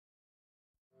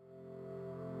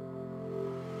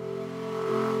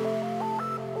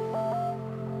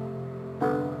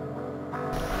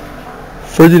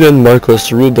Ferdinand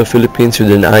Marcos ruled the Philippines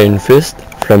with an iron fist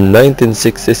from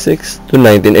 1966 to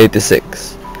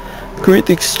 1986.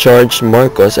 Critics charged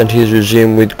Marcos and his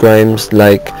regime with crimes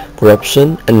like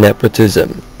corruption and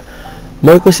nepotism.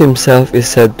 Marcos himself is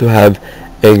said to have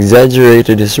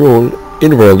exaggerated his role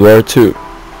in World War II.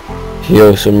 He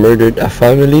also murdered a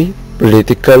family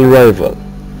political rival.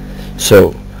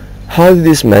 So, how did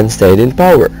this man stay in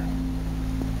power?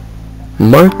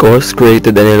 Marcos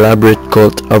created an elaborate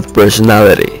cult of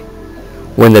personality.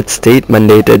 When that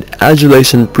state-mandated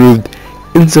adulation proved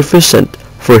insufficient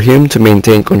for him to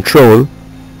maintain control,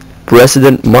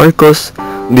 President Marcos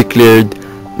declared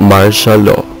martial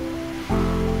law.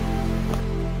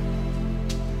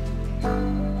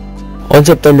 On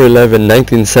September 11,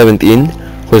 1917,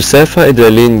 Josefa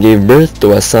Edralin gave birth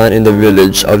to a son in the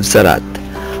village of Sarat,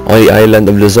 on the island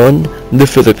of Luzon, the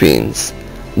Philippines.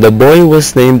 The boy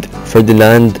was named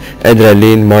Ferdinand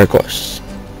Edralin Marcos.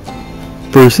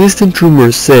 Persistent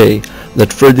rumors say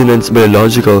that Ferdinand's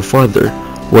biological father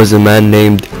was a man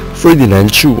named Ferdinand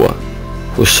Chua,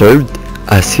 who served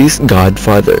as his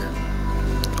godfather.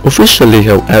 Officially,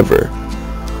 however,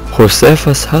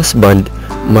 Josefa's husband,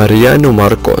 Mariano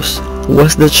Marcos,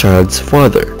 was the child's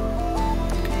father.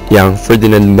 Young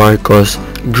Ferdinand Marcos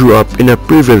grew up in a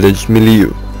privileged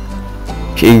milieu.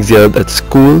 He excelled at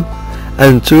school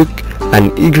and took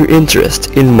an eager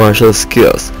interest in martial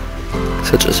skills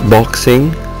such as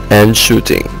boxing and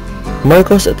shooting.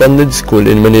 Marcos attended school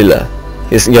in Manila.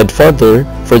 His godfather,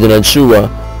 Ferdinand Chua,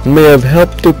 may have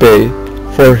helped to pay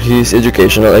for his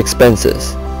educational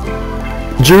expenses.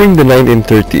 During the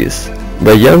 1930s,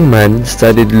 the young man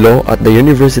studied law at the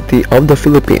University of the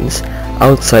Philippines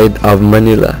outside of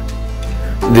Manila.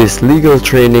 This legal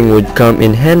training would come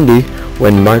in handy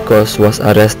when Marcos was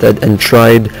arrested and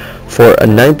tried for a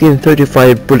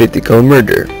 1935 political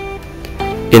murder.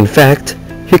 In fact,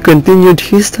 he continued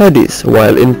his studies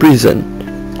while in prison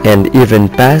and even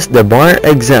passed the bar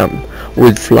exam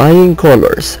with flying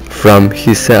colors from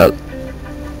his cell.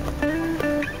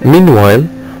 Meanwhile,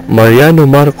 Mariano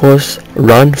Marcos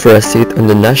ran for a seat on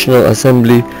the National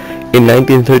Assembly in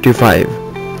 1935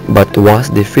 but was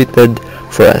defeated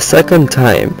for a second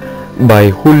time by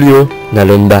Julio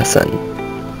Nalundasan.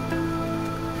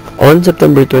 On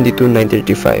September 22,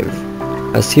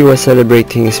 1935, as he was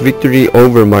celebrating his victory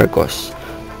over Marcos,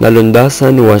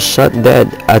 Nalundasan was shot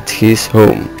dead at his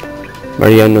home.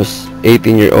 Mariano's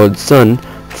 18-year-old son,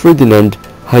 Ferdinand,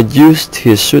 had used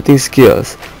his shooting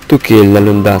skills to kill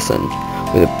Nalundasan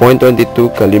with a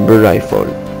 .22 caliber rifle.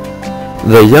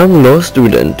 The young law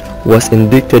student was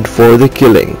indicted for the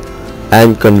killing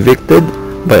and convicted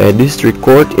by a district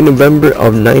court in November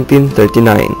of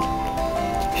 1939.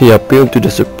 He appealed to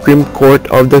the Supreme Court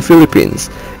of the Philippines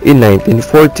in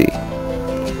 1940.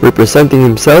 Representing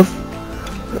himself,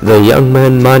 the young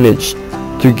man managed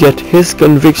to get his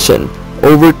conviction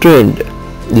overturned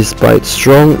despite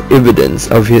strong evidence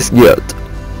of his guilt.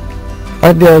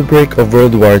 At the outbreak of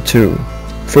World War II,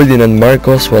 Ferdinand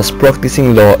Marcos was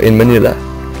practicing law in Manila.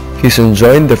 He soon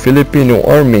joined the Filipino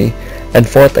army and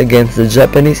fought against the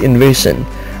Japanese invasion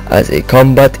as a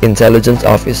combat intelligence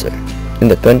officer in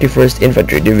the 21st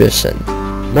Infantry Division.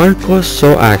 Marcos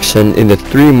saw action in the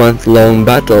 3-month-long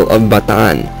Battle of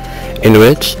Bataan, in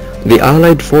which the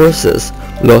Allied forces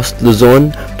lost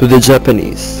Luzon to the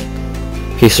Japanese.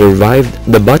 He survived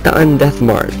the Bataan Death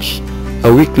March,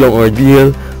 a week-long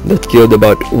ordeal that killed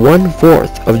about 1/4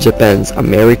 of Japan's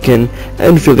American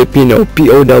and Filipino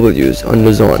POWs on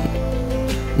Luzon.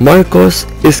 Marcos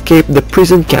escaped the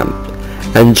prison camp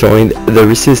and joined the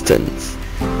resistance.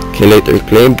 He later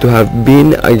claimed to have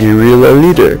been a guerrilla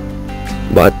leader,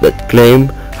 but that claim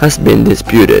has been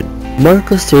disputed.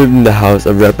 Marcos served in the House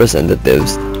of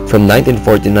Representatives from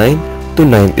 1949 to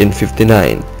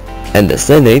 1959 and the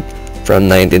Senate from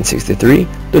 1963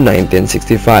 to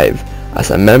 1965 as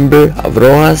a member of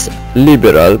Rojas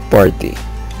Liberal Party.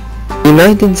 In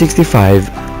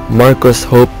 1965, Marcos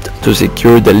hoped to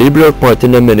secure the Liberal Party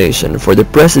nomination for the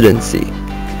presidency.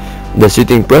 The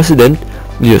sitting president,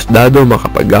 Diosdado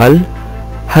Macapagal,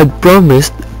 had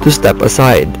promised to step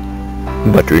aside,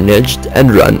 but reneged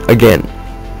and ran again.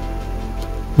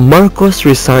 Marcos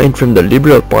resigned from the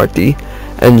Liberal Party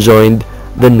and joined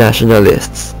the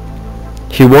Nationalists.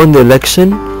 He won the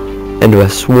election and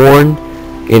was sworn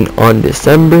in on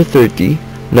December 30,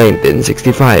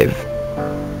 1965.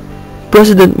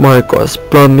 President Marcos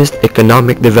promised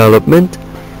economic development,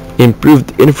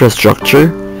 improved infrastructure,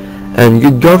 and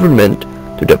good government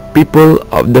to the people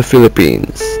of the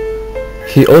Philippines.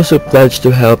 He also pledged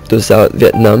to help to South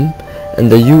Vietnam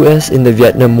and the U.S. in the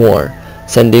Vietnam War,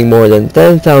 sending more than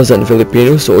 10,000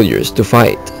 Filipino soldiers to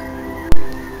fight.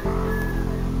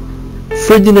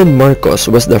 Ferdinand Marcos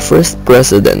was the first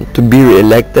president to be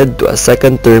re-elected to a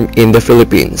second term in the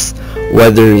Philippines.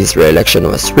 Whether his re-election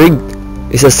was rigged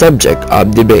is a subject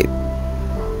of debate.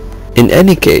 In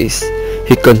any case,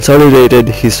 he consolidated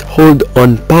his hold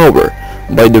on power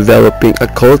by developing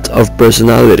a cult of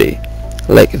personality,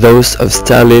 like those of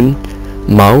Stalin,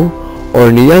 Mao, or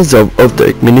Niyazov of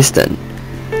Turkmenistan.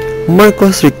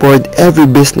 Marcos required every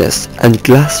business and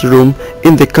classroom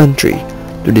in the country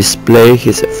to display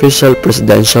his official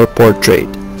presidential portrait.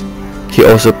 He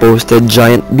also posted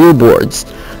giant billboards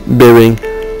bearing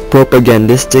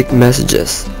propagandistic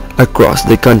messages across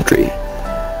the country.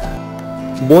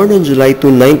 Born on July 2,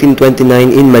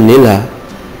 1929 in Manila,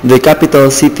 the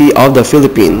capital city of the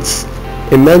Philippines,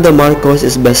 Imelda Marcos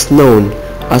is best known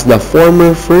as the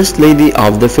former First Lady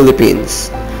of the Philippines.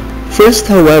 First,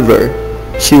 however,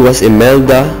 she was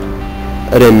Imelda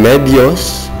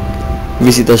Remedios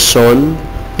Visitacion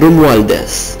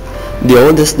Romualdez, the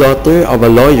oldest daughter of a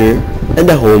lawyer and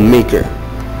a homemaker.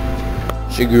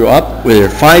 She grew up with her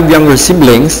 5 younger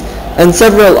siblings and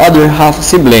several other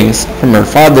half-siblings from her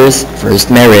father's first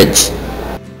marriage.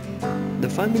 The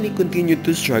family continued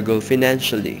to struggle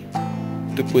financially.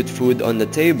 To put food on the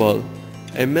table,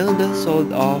 Imelda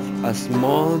sold off a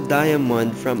small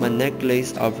diamond from a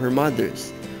necklace of her mother's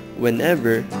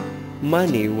whenever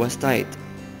money was tight.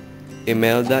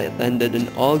 Imelda attended an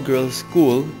all-girls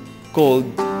school called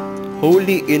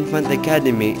Holy Infant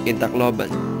Academy in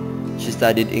Tacloban. She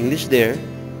studied English there,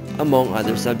 among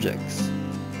other subjects.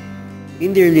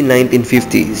 In the early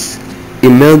 1950s,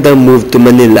 Imelda moved to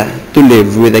Manila to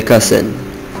live with a cousin.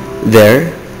 There,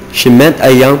 she met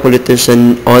a young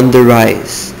politician on the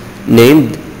rise,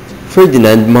 named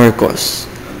Ferdinand Marcos.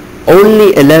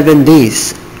 Only 11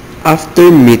 days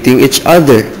after meeting each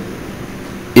other,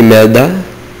 Imelda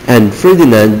and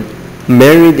Ferdinand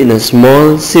married in a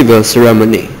small civil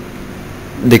ceremony.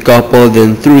 The couple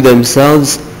then threw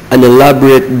themselves an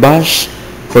elaborate bash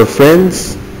for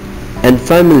friends and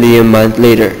family a month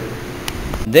later.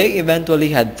 They eventually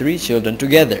had 3 children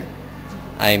together,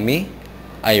 Amy,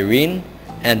 Irene,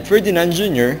 and Ferdinand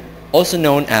Jr., also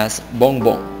known as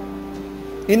Bongbong.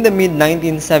 In the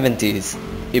mid-1970s,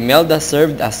 Imelda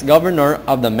served as governor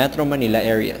of the Metro Manila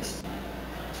areas.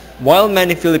 While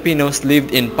many Filipinos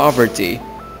lived in poverty,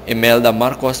 Imelda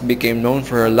Marcos became known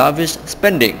for her lavish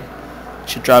spending.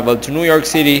 She traveled to New York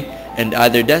City and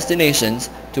other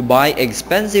destinations to buy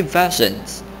expensive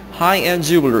fashions, high-end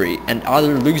jewelry, and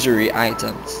other luxury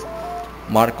items.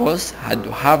 Marcos had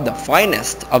to have the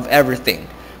finest of everything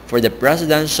for the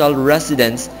presidential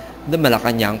residence, the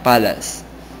Malacanang Palace.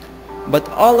 But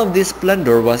all of this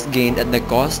splendor was gained at the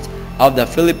cost of the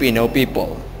Filipino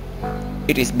people.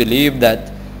 It is believed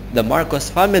that the Marcos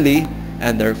family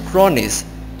and their cronies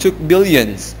took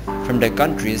billions from the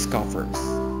country's coffers.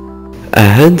 A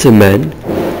handsome man,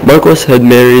 Marcos had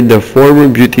married the former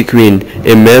beauty queen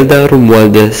Imelda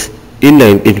Romualdez in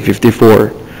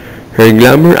 1954. Her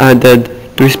glamour added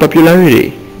to his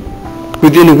popularity.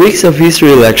 Within weeks of his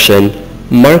re-election,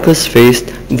 Marcos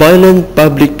faced violent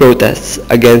public protests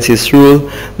against his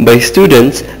rule by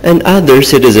students and other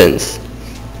citizens.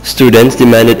 Students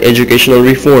demanded educational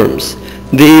reforms.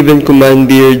 They even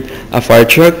commandeered a fire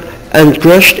truck and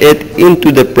crushed it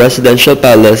into the presidential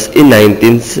palace in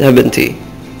 1970.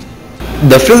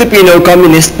 The Filipino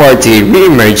Communist Party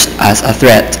re-emerged as a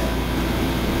threat.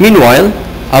 Meanwhile,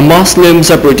 a Muslim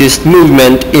separatist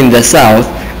movement in the south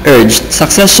urged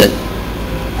secession.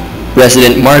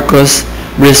 President Marcos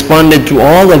responded to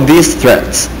all of these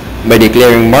threats by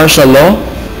declaring martial law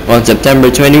on September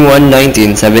 21,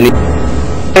 1970.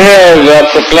 I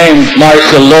have proclaimed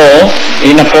martial law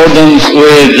in accordance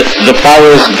with the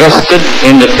powers vested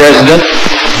in the President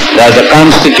by the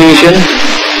Constitution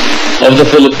of the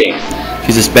Philippines.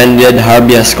 He suspended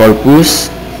habeas corpus,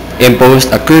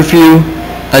 imposed a curfew,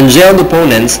 and jailed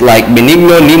opponents like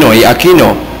Benigno Ninoy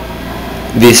Aquino.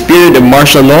 This period of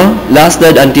martial law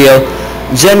lasted until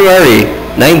January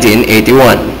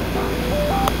 1981.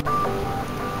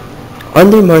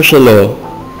 Under martial law,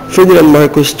 Ferdinand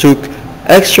Marcos took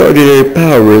extraordinary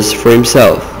powers for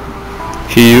himself.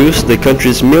 He used the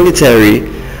country's military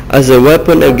as a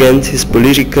weapon against his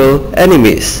political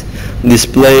enemies,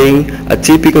 displaying a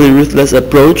typically ruthless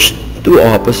approach to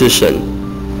opposition.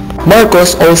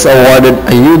 Marcos also awarded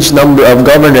a huge number of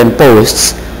government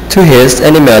posts to his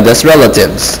and Imelda's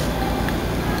relatives.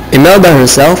 Imelda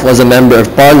herself was a member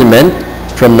of parliament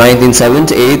from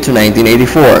 1978 to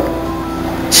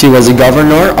 1984. She was the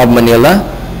governor of Manila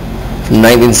from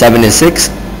 1976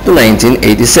 to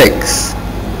 1986,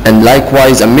 and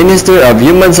likewise a minister of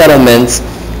human settlements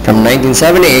from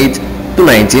 1978 to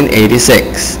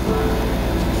 1986.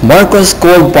 Marcos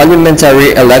called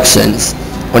parliamentary elections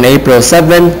on April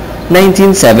 7,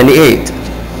 1978.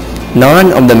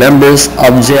 None of the members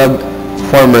of jailed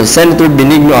former Senator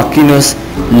Benigno Aquino's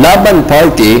Laban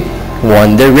party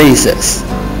won their races.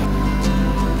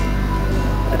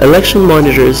 Election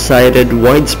monitors cited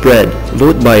widespread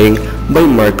vote buying by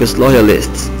Marcos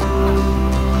loyalists.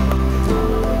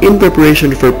 In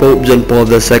preparation for Pope John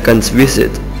Paul II's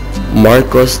visit,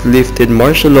 Marcos lifted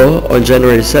martial law on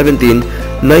January 17,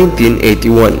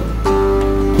 1981.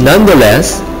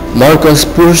 Nonetheless, Marcos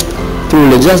pushed through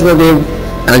legislative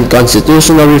and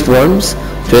constitutional reforms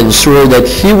to ensure that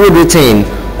he would retain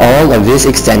all of these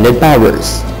extended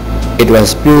powers. It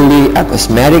was purely a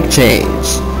cosmetic change.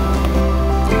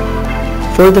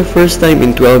 For the first time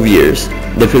in 12 years,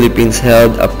 the Philippines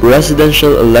held a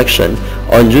presidential election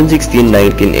on June 16,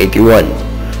 1981.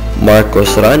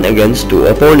 Marcos ran against two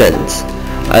opponents,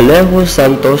 Alejo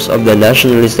Santos of the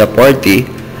Nacionalista Party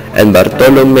and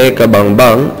Bartolome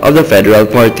Cabangbang of the Federal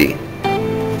Party.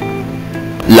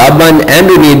 Laban and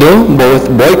Unido both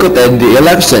boycotted the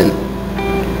election.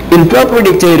 In proper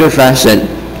dictator fashion,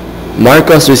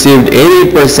 Marcos received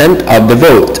 80% of the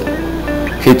vote.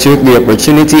 He took the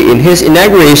opportunity in his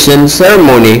inauguration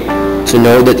ceremony to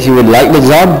know that he would like the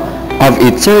job of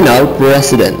eternal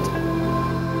president.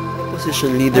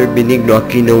 Opposition leader Benigno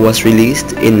Aquino was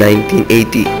released in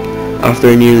 1980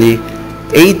 after nearly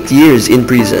 8 years in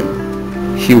prison.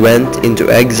 He went into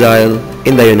exile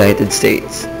in the United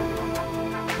States.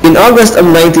 In August of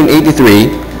 1983,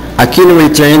 Aquino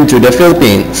returned to the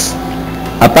Philippines.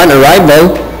 Upon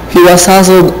arrival, he was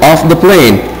hustled off the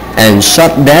plane and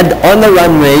shot dead on the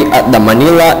runway at the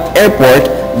Manila airport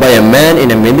by a man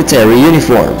in a military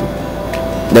uniform.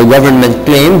 The government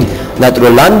claimed that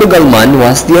Rolando Galman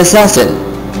was the assassin.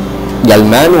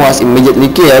 Galman was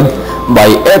immediately killed by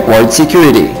airport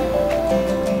security.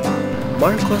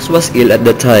 Marcos was ill at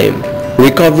the time,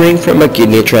 recovering from a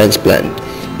kidney transplant.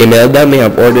 Imelda may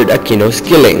have ordered Aquino's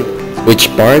killing, which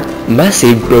sparked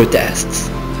massive protests.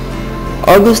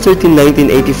 August 13,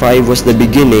 1985 was the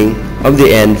beginning of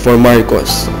the end for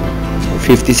Marcos.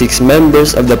 56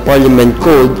 members of the parliament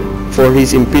called for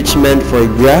his impeachment for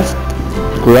graft,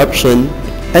 corruption,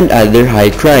 and other high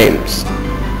crimes.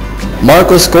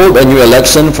 Marcos called a new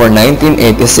election for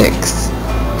 1986.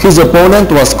 His opponent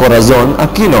was Corazon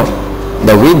Aquino,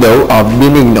 the widow of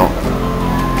Benigno.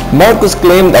 Marcos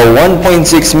claimed a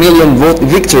 1.6 million vote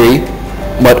victory,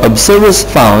 but observers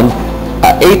found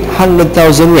a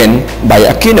 800,000 win by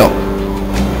Aquino.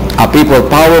 A people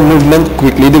power movement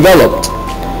quickly developed,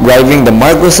 driving the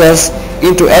Marcoses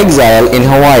into exile in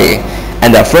Hawaii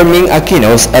and affirming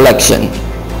Aquino's election.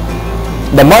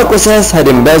 The Marcoses had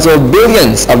embezzled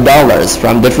billions of dollars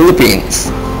from the Philippines.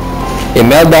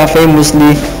 Imelda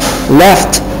famously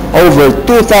left over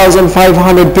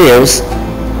 2,500 pairs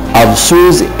of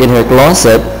shoes in her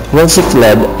closet when she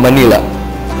fled Manila.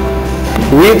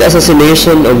 With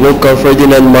assassination of local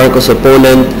Ferdinand Marcos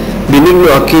opponent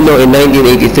Benigno Aquino in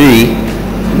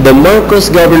 1983, the Marcos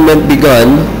government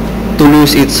began to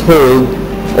lose its hold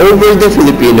over the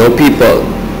Filipino people.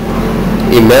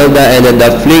 Imelda ended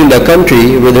up fleeing the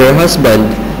country with her husband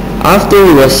after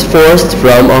he was forced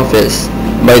from office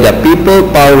by the People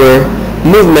Power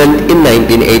movement in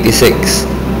 1986.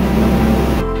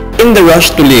 In the rush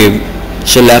to leave,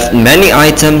 she left many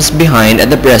items behind at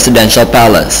the presidential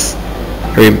palace.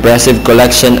 Her impressive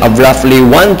collection of roughly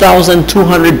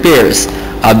 1,200 pairs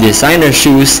of designer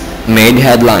shoes made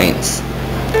headlines.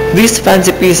 These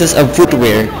fancy pieces of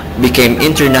footwear became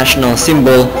international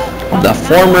symbol of the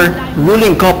former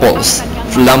ruling couple's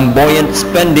flamboyant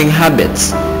spending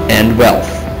habits and wealth.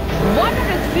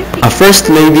 A first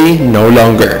lady no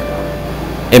longer,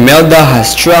 Imelda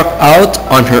has struck out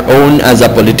on her own as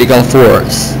a political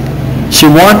force. She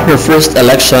won her first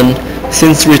election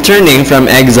since returning from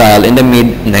exile in the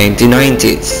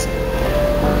mid-1990s.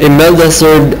 Imelda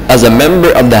served as a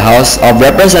member of the House of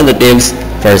Representatives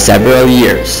for several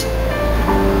years.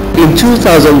 In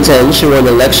 2010, she won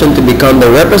election to become the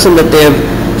representative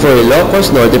for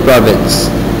Ilocos Norte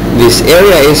Province. This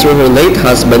area is where her late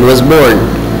husband was born,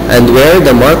 and where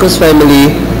the Marcos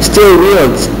family still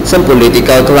wields some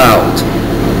political clout.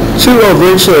 Two of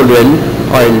her children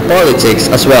are in politics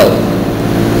as well.